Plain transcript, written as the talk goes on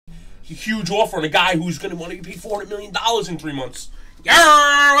huge offer on a guy who's going to want to get paid $400 million in 3 months.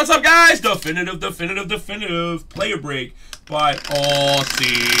 Yeah, what's up, guys? Definitive player break by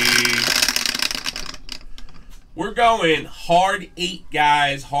Aussie. We're going hard 8,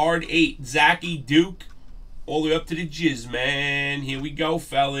 guys. Hard 8. Zachy Duke all the way up to the jizz, man. Here we go,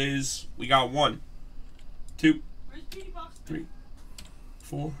 fellas. We got 1, 2, 3,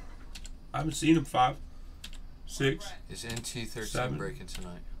 4. I haven't seen him. 5, 6. Is NT 13 7, breaking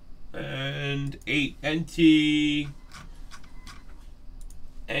tonight? And 8. NT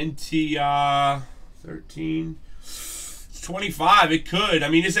 13. It's 25. It could. I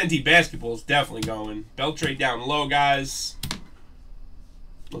mean, this NT basketball is definitely going. Belt trade down low, guys.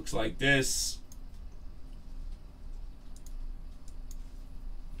 Looks like this.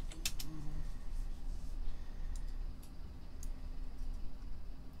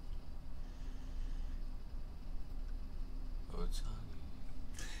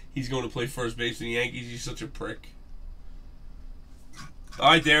 He's going to play first base for the Yankees. He's such a prick. All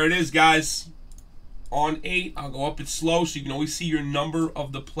right, there it is, guys. On 8, I'll go up it slow so you can always see your number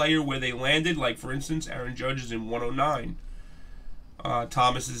of the player where they landed. Like, for instance, Aaron Judge is in 109.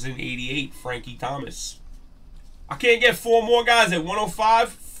 Thomas is in 88. Frankie Thomas. I can't get 4 more, guys, at 105.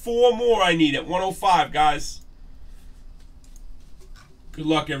 4 more I need at 105, guys. Good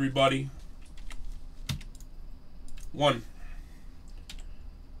luck, everybody. 1,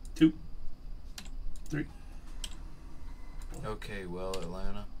 2, 3. Okay, well,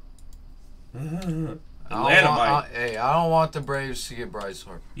 Atlanta. Atlanta, hey, I don't want the Braves to get Bryce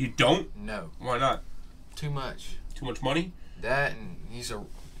Harper. You don't? No. Why not? Too much. Too much money? That, and he'll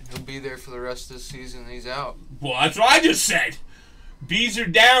be there for the rest of the season. He's out. Well, that's what I just said. Bees are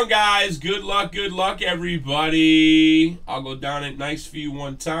down, guys. Good luck, everybody. I'll go down it nice for you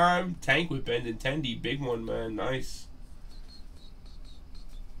one time. Tank with Benintendi. Big one, man. Nice.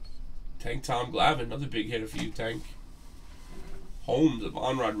 Tank Tom Glavine. Another big hitter for you, Tank. Holmes of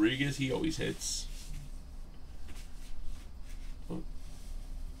Ivan Rodriguez. He always hits.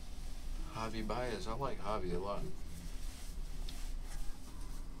 Javi Baez. I like Javi a lot.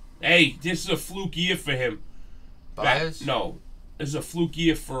 Hey, this is a fluke year for him. Baez? No. This is a fluke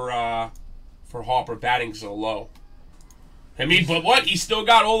year for Harper batting so low. I mean, but what? He's still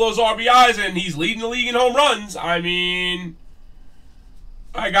got all those RBIs and he's leading the league in home runs. I mean...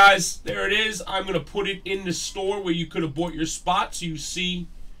 Alright, guys. There it is. I'm going to put it in the store where you could have bought your spot so you see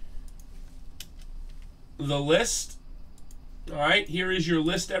the list. Alright, here is your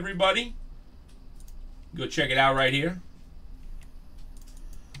list, everybody. Go check it out right here.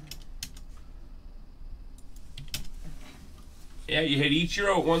 Yeah, you hit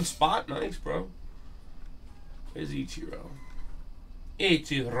Ichiro at one spot. Nice, bro. There's Ichiro.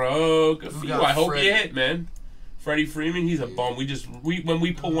 Ichiro. Good for you. I hope you hit, man. Freddie Freeman, he's a bum. When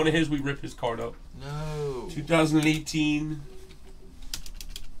we pull one of his, we rip his card up. No. 2018.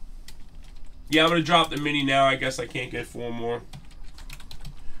 Yeah, I'm going to drop the mini now. I guess I can't get 4 more.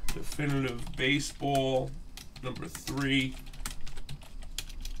 Definitive Baseball, number 3.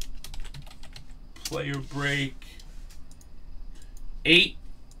 Player break. 8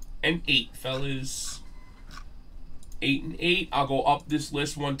 and 8, fellas. 8 and 8. I'll go up this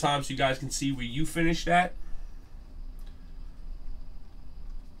list one time so you guys can see where you finished at.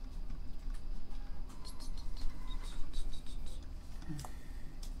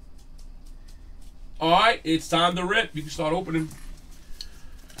 Alright, it's time to rip. You can start opening.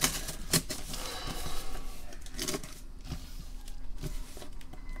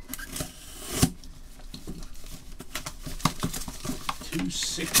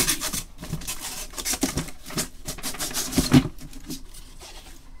 $260.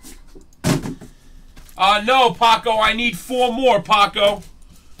 No, Paco. I need 4 more, Paco.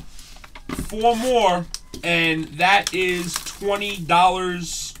 4 more, and that is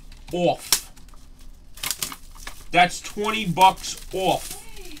 $20 off. That's $20 off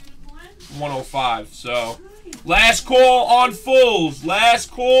 105. So, last call on fulls. Last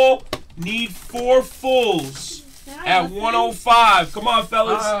call. Need 4 fulls at 105. Come on,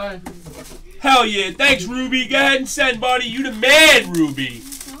 fellas. Hell yeah. Thanks, Ruby. Go ahead and send, buddy. You the man, Ruby.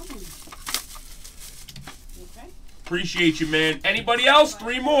 Appreciate you, man. Anybody else?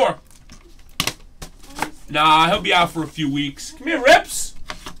 3 more. Nah, he'll be out for a few weeks. Come here, Rips.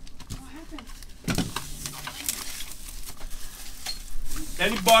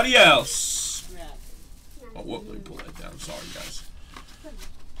 Anybody else? Oh, whoop, let me pull that down. Sorry, guys.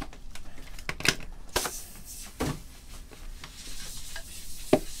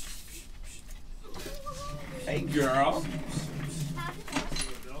 Hey, girl.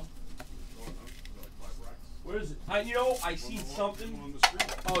 Where is it? You know, I seen something.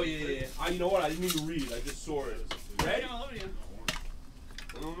 Oh yeah. You know what? I didn't even read. I just saw it. Red?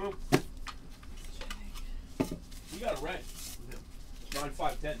 I don't know. We got a red.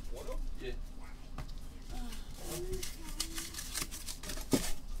 9510. Yeah.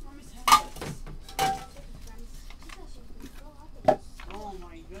 Oh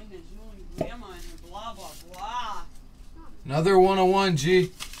my goodness, you and grandma and blah blah blah. Another 101,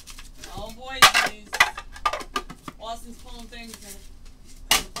 G. Oh boy, please. Austin's pulling things in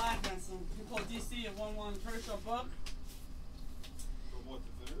the background. So he pulled DC a 1-1 Kershaw book.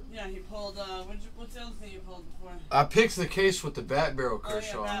 Yeah, he pulled. What's the other thing you pulled before? I picked the case with the bat barrel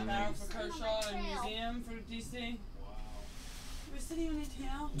Kershaw. Oh yeah, bat barrel for Kershaw and museum for DC. Wow. We're sitting on your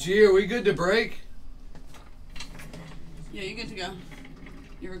tail. G, are we good to break? Yeah, you're good to go.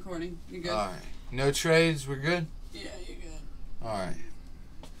 You're recording. You're good. All right. No trades. We're good. Yeah, you're good. All right.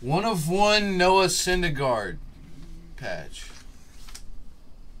 1/1 Noah Syndergaard patch.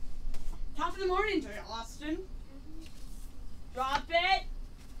 Top of the morning, Joy Austin. Drop it.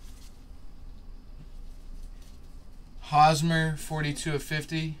 Hosmer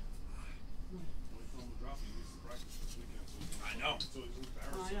 42/50. I know.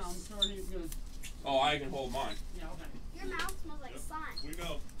 I know. I'm sure he's good. Oh, I can hold mine. Yeah, okay. Your mouth smells like slime. We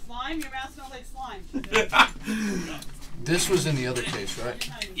know. Slime. Your mouth smells like slime. This was in the other case, right?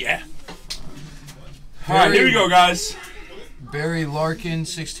 Yeah. All right, here we go, guys. Barry Larkin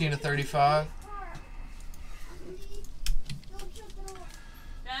 16/35.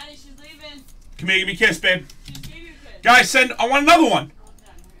 Daddy, she's leaving. Come here, give me a kiss, babe. She just gave you a kiss. Guys, I want another one.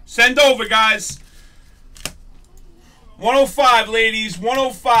 Send over, guys. 105, ladies.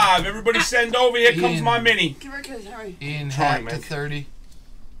 105. Everybody send over. Here comes Ian. my mini. Give her a kiss, hurry. Ian Trying, Hack to man. 30.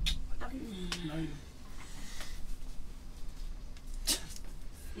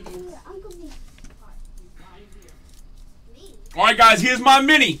 Uncle me. All right, guys, here's my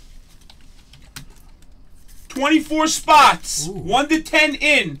mini. 24 spots. Ooh. 1 to 10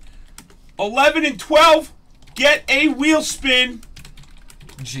 in. 11 and 12. Get a wheel spin.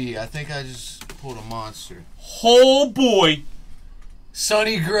 Gee, I think I just pulled a monster. Oh, boy.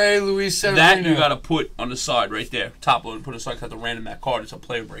 Sonny Gray, Luis Severino. That you got to put on the side right there. Top load and put it aside because the random that card. It's a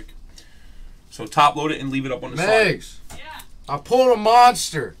player break. So top load it and leave it up on the Megs, Yeah. I pulled a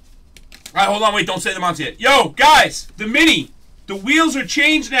monster. side. All right, hold on. Wait, don't say the monster yet. Yo, guys, the mini. The wheels are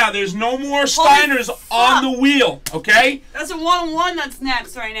changed now. There's no more Steiners on the wheel, okay? That's a 1-1 that's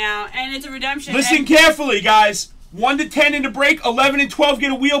next right now, and it's a redemption. Listen and carefully, guys. 1 to 10 in the break. 11 and 12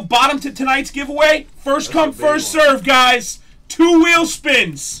 get a wheel. Bottom to tonight's giveaway. First That's come, a big first one. serve, guys. 2 wheel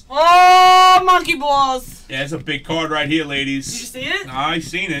spins. Oh, monkey balls. Yeah, it's a big card right here, Did you ladies. see it? I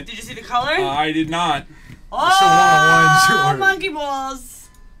seen it. Did you see the color? I did not. It's a 101 Oh, Jordan. monkey balls.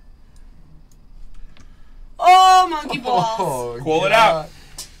 Oh, monkey balls. Oh, Call it God. out.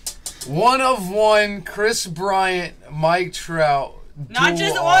 1/1 Chris Bryant, Mike Trout. Not dual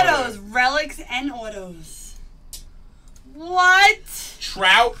just auto. autos, relics and autos. What?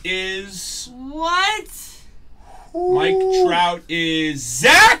 Trout is... What? Mike Trout is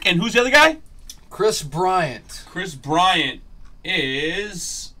Zach. And who's the other guy? Chris Bryant. Chris Bryant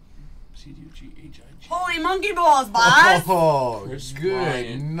is... C-D-U-G-H-I-G. Holy monkey balls, boss. Oh, Chris good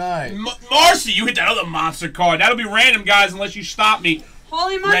Bryant. night. Marcy, you hit that other monster card. That'll be random, guys, unless you stop me.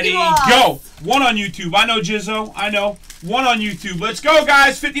 Holy monkey Ready, balls. go. 1 on YouTube. I know, Jizzo. I know. 1 on YouTube. Let's go,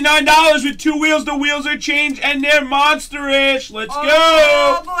 guys. $59 with 2 wheels. The wheels are changed, and they're monsterish. Let's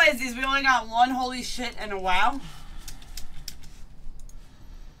Oh, go. boys, we only got 1 holy shit and a wow.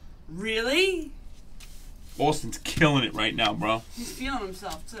 Really? Austin's killing it right now, bro. He's feeling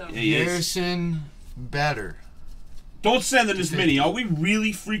himself, too. Yeah, he is. Harrison Batter. Don't send in this mini. Are we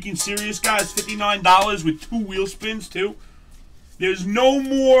really freaking serious, guys? $59 with 2 wheel spins, too? There's no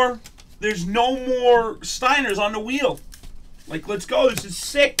more Steiners on the wheel. Like, let's go. This is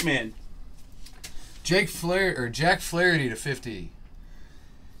sick, man. Jack Flaherty to 50.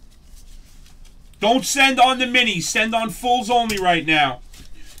 Don't send on the mini. Send on fulls only right now.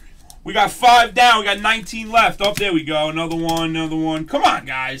 We got 5 down. We got 19 left. Oh, there we go. Another one, another one. Come on,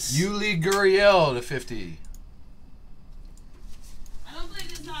 guys. Yuli Gurriel to 50. I don't believe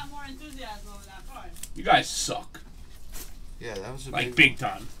there's not more enthusiasm over that card. You guys suck. Yeah, that was a Like, big big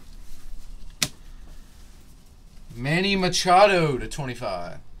time. Manny Machado to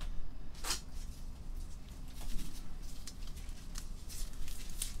 25.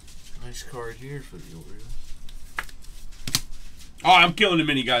 Nice card here for the Orioles. Oh, I'm killing the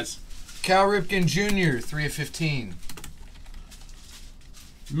mini, guys. Cal Ripken Jr. 3/15.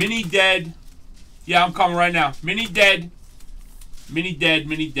 Mini dead. Yeah, I'm coming right now. Mini dead. Mini dead,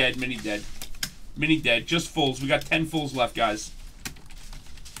 mini dead, mini dead. Mini dead. Just fulls. We got 10 fulls left, guys.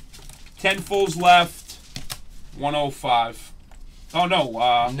 10 fulls left. 105. Oh, no.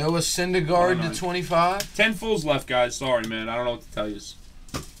 Noah Syndergaard to 25. 10 fulls left, guys. Sorry, man. I don't know what to tell you.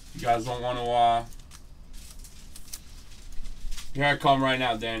 You guys don't want to, Here I come right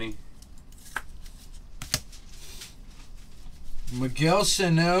now, Danny. Miguel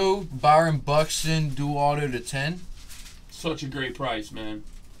Sano, Byron Buxton, dual auto to 10. Such a great price, man.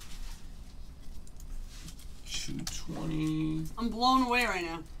 220. I'm blown away right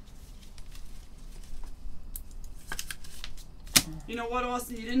now. You know what,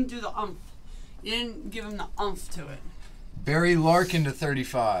 Austin? You didn't do the umph. You didn't give him the umph to it. Barry Larkin to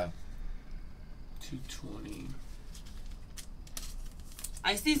 35. 220.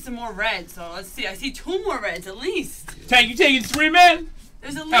 I see some more reds, so let's see. I see 2 more reds at least. Tank, you taking 3, man?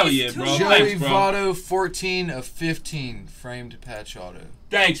 There's at Hell least yeah, 2 bro. more. Joey Thanks, bro. Votto, 14 of 15, framed patch auto.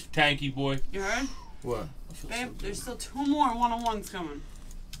 Thanks, Tanky boy. You heard? What? Babe, there's still 2 more 101s coming.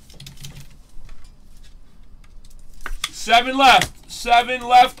 7 left. 7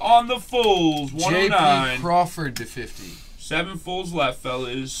 left on the fulls. 109. J.P. Crawford to 50. 7 fulls left,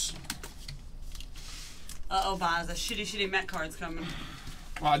 fellas. Uh-oh, Boz. The shitty Met card's coming.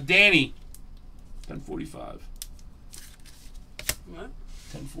 Danny. 1045. What?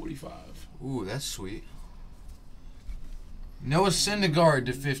 1045. Ooh, that's sweet. Noah Syndergaard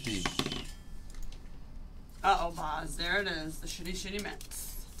to 50. Uh-oh, Boz. There it is. The shitty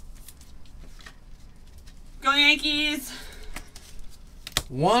Mets. Go Yankees!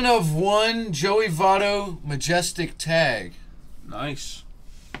 1 of 1, Joey Votto, majestic tag. Nice.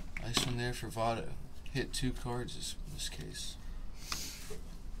 Nice one there for Votto. Hit 2 cards this case.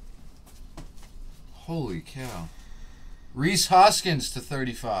 Holy cow. Rhys Hoskins to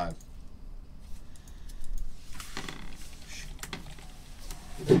 35.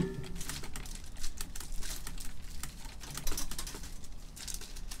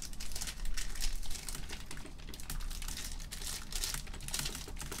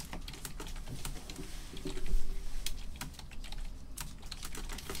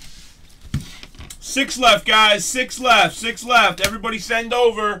 Six left, guys. 6 left. 6 left. Everybody send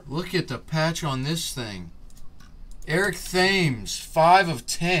over. Look at the patch on this thing. Eric Thames, 5 of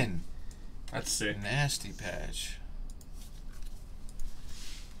 10. That's sick. Nasty patch.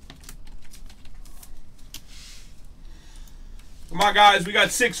 Come on, guys. We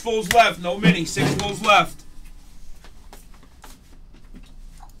got 6 fulls left. No mini. 6 fulls left.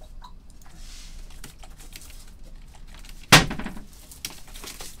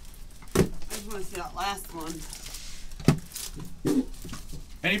 I just want to see that last one.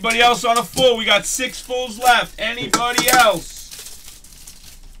 Anybody else on a full? We got 6 fulls left. Anybody else?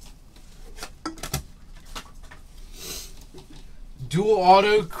 Dual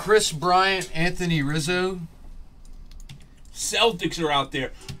auto, Chris Bryant, Anthony Rizzo. Celtics are out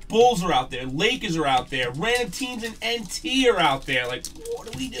there. Bulls are out there. Lakers are out there. Random teams and NT are out there. Like, what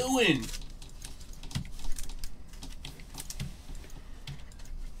are we doing?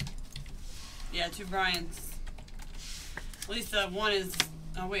 Yeah, 2 Bryants. At least one is...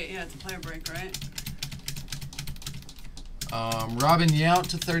 Oh, wait. Yeah, it's a player break, right? Robin Yount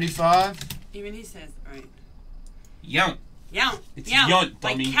to 35. Even he says it right. Yount. Yount. It's Yount,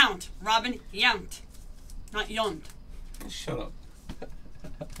 dummy. Like count. Robin Yount. Not Yount. Shut up.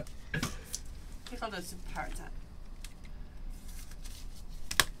 Take all those parts out.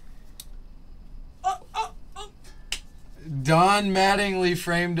 Oh! Don Mattingly,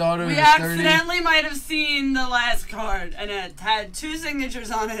 framed auto We to 30. accidentally might have seen the last card, and it had 2 signatures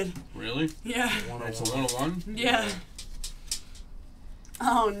on it. Really? Yeah. That's a 101? Yeah.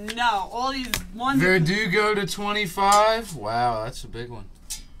 Oh no! All these ones. Verdugo to 25. Wow, that's a big one.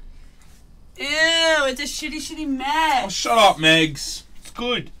 Ew! It's a shitty Oh, Met. shut up, Megs. It's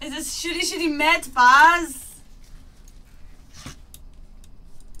good. It's a shitty Met, Boz.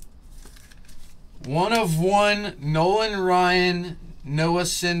 1 of 1, Nolan Ryan, Noah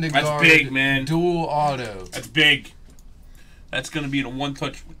Syndergaard. That's big, man. Dual auto. That's big. That's going to be in a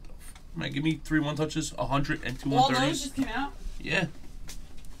 1-touch. Man, give me 3 1-touches, 100 and 2 All those 130s. just came out. Yeah.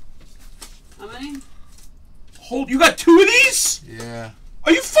 How many? Hold, you got 2 of these? Yeah.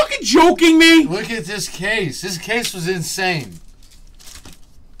 Are you fucking joking me? Look at this case. This case was insane.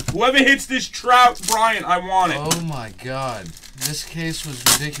 Whoever hits this Trout, Bryant, I want it. Oh my god. This case was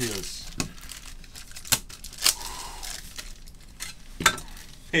ridiculous.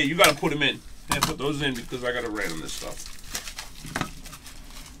 Hey, you got to put them in. Yeah, put those in because I got to rate on this stuff.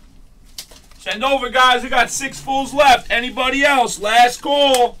 Send over, guys. We got 6 fulls left. Anybody else? Last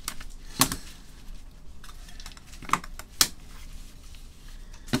call.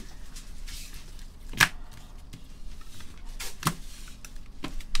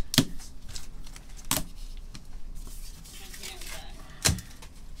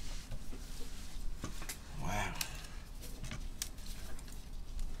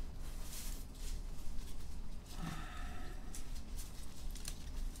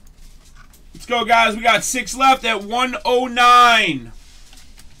 Let's go, guys. We got 6 left at 109.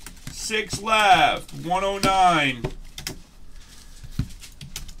 6 left. 109.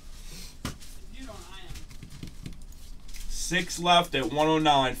 You don't, I am. 6 left at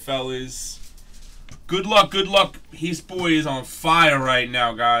 109, fellas. Good luck, good luck. His boy is on fire right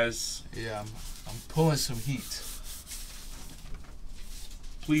now, guys. Yeah, I'm pulling some heat.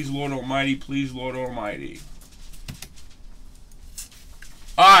 Please, Lord Almighty. Please, Lord Almighty.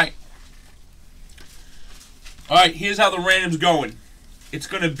 Alright. Alright, here's how the random's going. It's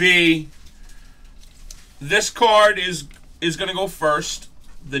going to be... This card is going to go first.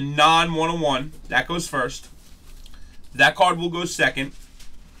 The non-101. That goes first. That card will go second.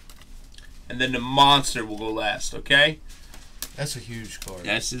 And then the monster will go last, okay? That's a huge card.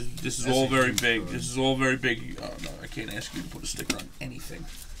 This is all very big. This is all very big. Oh, no, I can't ask you to put a sticker on anything.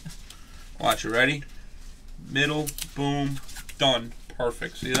 Watch, you ready? Middle, boom, done.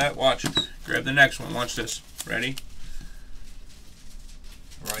 Perfect. See that? Watch. Grab the next one. Watch this. Ready?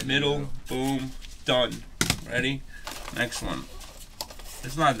 Right Middle, boom, done. Ready? Next one.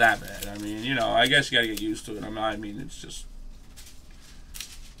 It's not that bad. I mean, you know, I guess you gotta get used to it. I mean, it's just...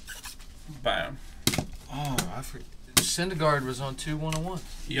 Bam. Oh, I forgot. Syndergaard was on 2 101.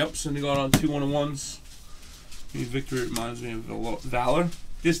 Yep, Syndergaard on 2 101s. Victory reminds me of Valor.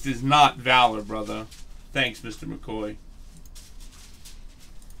 This is not Valor, brother. Thanks, Mr. McCoy.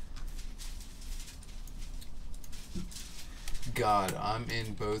 God, I'm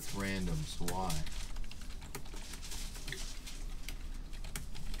in both randoms. Why?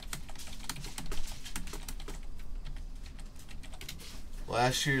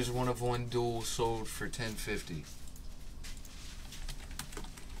 Last year's 1-of-1 duel sold for $10.50.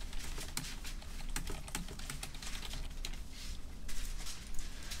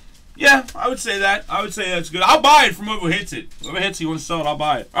 Yeah, I would say that. I would say that's good. I'll buy it from whoever hits it. Whoever hits it, you want to sell it, I'll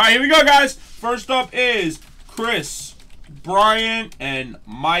buy it. All right, here we go, guys. First up is Chris Bryant and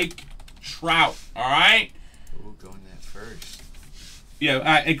Mike Trout. All right? Ooh, going that first.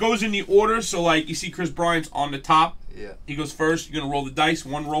 Yeah, it goes in the order. So, like, you see Chris Bryant's on the top. Yeah. He goes first. You're going to roll the dice.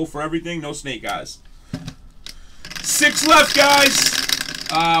 1 roll for everything. No snake, guys. 6 left,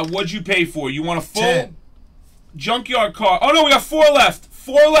 guys. What'd you pay for? You want a full 10. Junkyard card? Oh, no, we got 4 left.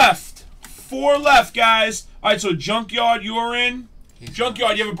 4 left. 4 left, guys. All right, so Junkyard, you're in.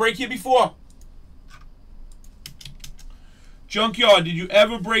 Junkyard, you ever break here before? Junkyard, did you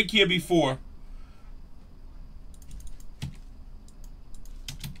ever break here before?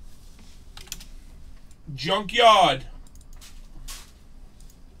 Junkyard.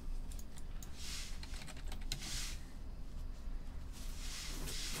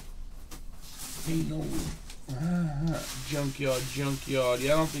 Ain't no Junkyard.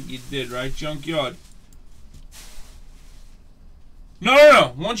 Yeah, I don't think you did, right? Junkyard.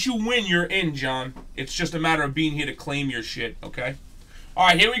 No. Once you win, you're in, John. It's just a matter of being here to claim your shit, okay? All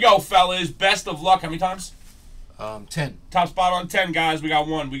right, here we go, fellas. Best of luck. How many times? 10. Top spot on 10, guys. We got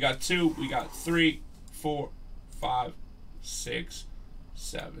 1, we got 2, we got 3, 4, 5, 6,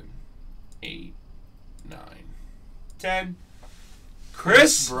 7, 8, 9, 10.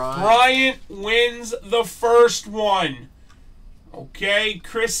 Chris Bryant wins the first one. Okay,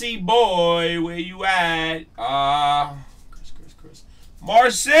 Chrissy boy, where you at? Chris.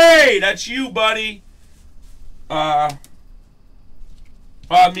 Marseille, that's you, buddy. That's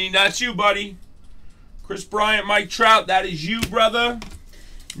you, buddy. Chris Bryant, Mike Trout, that is you, brother.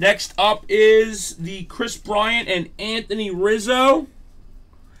 Next up is the Chris Bryant and Anthony Rizzo.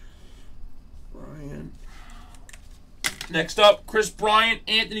 Next up, Chris Bryant,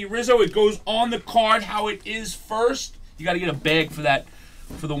 Anthony Rizzo. It goes on the card how it is first. You got to get a bag for that,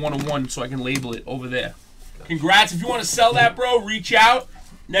 for the 101, so I can label it over there. Congrats. If you want to sell that, bro, reach out.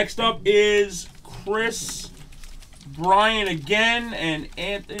 Next up is Chris Bryant again and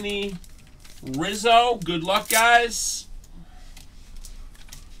Anthony Rizzo. Good luck, guys.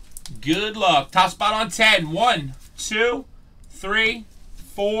 Good luck. Top spot on 10. 1, 2, 3,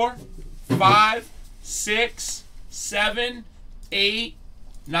 4, 5, 6, 7, 8,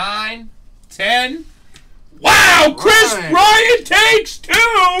 9, 10. Wow, Chris Bryant takes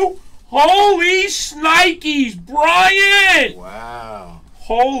 2. Holy shnikes, Bryant. Wow.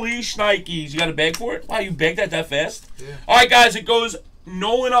 Holy shnikes. You got a bag for it? Wow, you bagged that fast? Yeah. All right, guys, it goes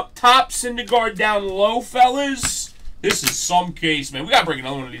Nolan up top, Syndergaard down low, fellas. This is some case, man. We got to bring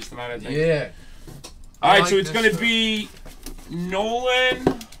another one of these tonight, I think. Yeah. All right, so it's going to be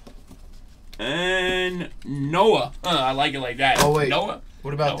Nolan and Noah. I like it like that. Oh, wait. Noah?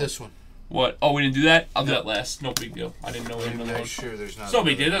 What about Noah. this one? What? Oh, we didn't do that? I'll do that last. No big deal. I didn't know we had another one. Make sure there's not. It's no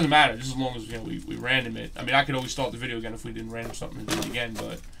big deal. It doesn't matter. Just as long as we random it. I mean, I could always start the video again if we didn't random something and do it again,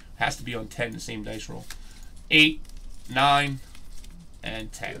 but Has to be on 10, the same dice roll. 8, 9,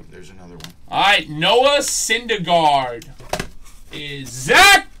 and 10. Yep, there's another one. All right, Noah Syndergaard is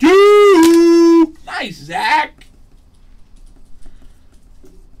Zach Duke. Nice, Zach.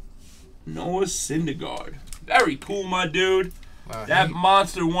 Noah Syndergaard. Very cool, my dude. Wow, That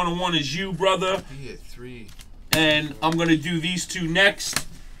monster 101 is you, brother. he hit 3. And I'm going to do these two next.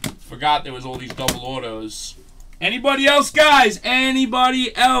 Forgot there was all these double autos. Anybody else, guys?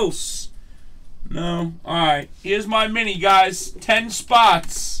 Anybody else? No? Alright. Here's my mini, guys. 10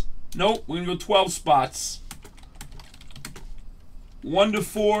 spots. Nope. We're going to go 12 spots. 1 to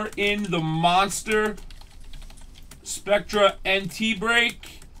 4 in the Monster Spectra NT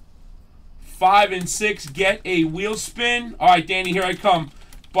break. 5 and 6 get a wheel spin. Alright, Danny, here I come.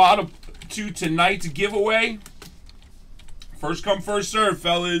 Bottom 2 tonight's giveaway. First come, first serve,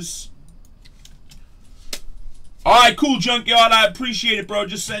 fellas. Alright, cool, Junkyard. I appreciate it, bro.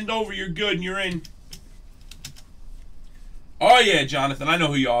 Just send over. You're good and you're in. Oh, yeah, Jonathan. I know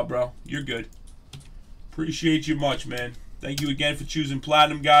who you are, bro. You're good. Appreciate you much, man. Thank you again for choosing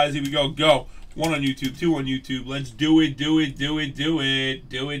Platinum, guys. Here we go. Go. 1 on YouTube, 2 on YouTube. Let's do it, do it, do it, do it.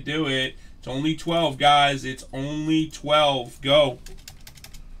 Do it, do it. It's only 12, guys. It's only 12. Go.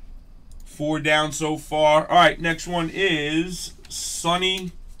 4 down so far. All right, next one is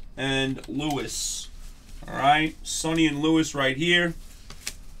Sonny and Lewis. All right, Sonny and Lewis right here.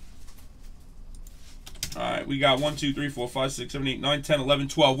 All right, we got 1, 2, 3, 4, 5, 6, 7, 8, 9, 10, 11,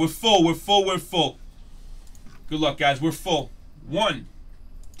 12. We're full, we're full, we're full. Good luck, guys. We're full. 1,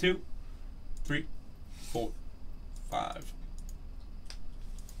 2, 3, 4, 5,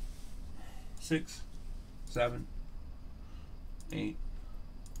 6, 7, 8,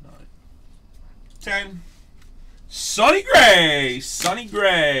 9, 10. Sonny Gray. Sonny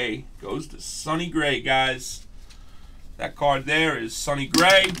Gray. Goes to Sonny Gray, guys. That card there is Sonny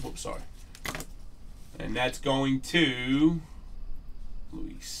Gray. Oops, sorry. And that's going to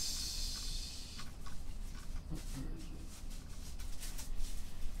Luis.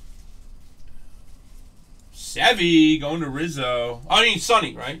 Sevy going to Rizzo. I mean,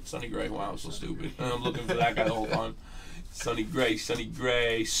 Sonny, right? Sonny Gray. Wow, I'm so stupid. I'm looking for that guy the whole time. Sonny Gray, Sonny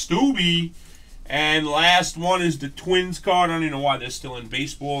Gray. Stubby. And last one is the Twins card. I don't even know why they're still in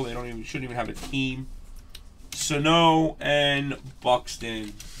baseball. They shouldn't even have a team. Sano and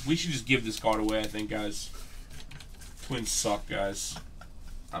Buxton. We should just give this card away, I think, guys. Twins suck, guys.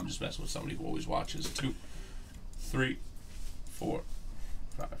 I'm just messing with somebody who always watches. 2, 3, 4,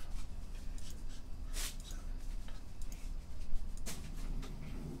 5, 6,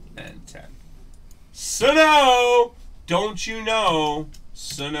 7, and 10. Sano! Don't you know?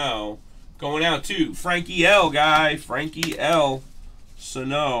 Sano. Going out to Frankie L, guy. Frankie L.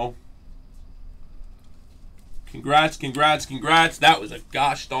 Sano. Congrats, congrats, congrats. That was a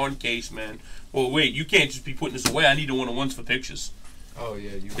gosh darn case, man. Well, wait, you can't just be putting this away. I need the 1-on-1s for pictures. Oh,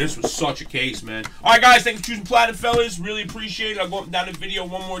 yeah. This was such a case, man. All right, guys, thank you for choosing Platinum, fellas. Really appreciate it. I'll go up and down the video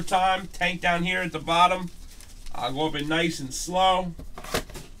one more time. Tank down here at the bottom. I'll go up it nice and slow.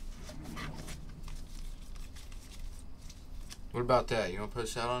 What about that? You want to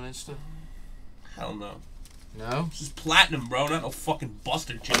post that on Insta? Hell no. No? This is Platinum, bro, not no fucking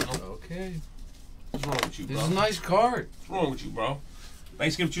Buster channel. Okay. What's wrong with you, bro? This is a nice card. What's wrong with you, bro?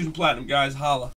 Thanks for choosing Platinum, guys. Holla.